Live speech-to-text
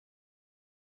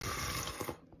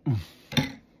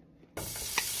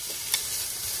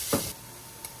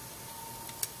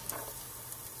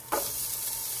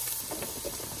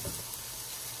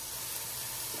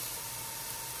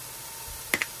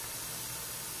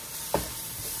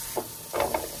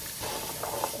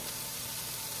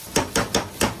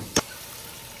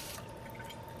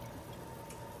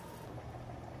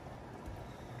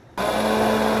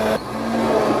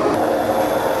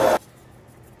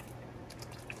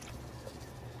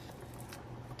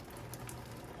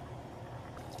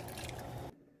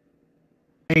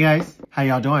Hey guys, how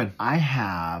y'all doing? I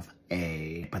have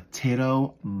a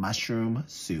potato mushroom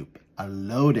soup, a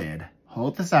loaded,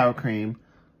 hold the sour cream,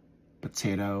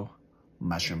 potato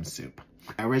mushroom soup.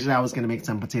 Originally, I was gonna make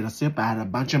some potato soup. I had a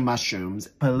bunch of mushrooms,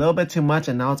 put a little bit too much,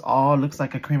 and now it's all looks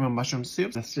like a cream of mushroom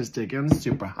soup. Let's just dig in,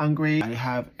 super hungry. I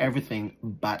have everything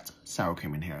but sour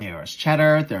cream in here. There's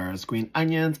cheddar, there's green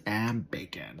onions, and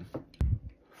bacon.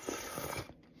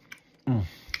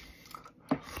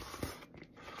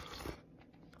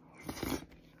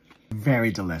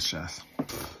 Very delicious.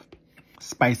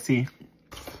 Spicy.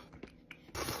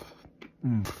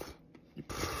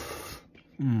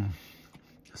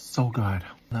 So good.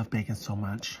 Love bacon so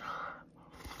much.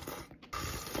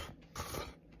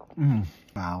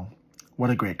 Wow. What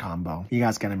a great combo. You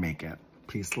guys gotta make it.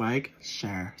 Please like,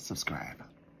 share, subscribe.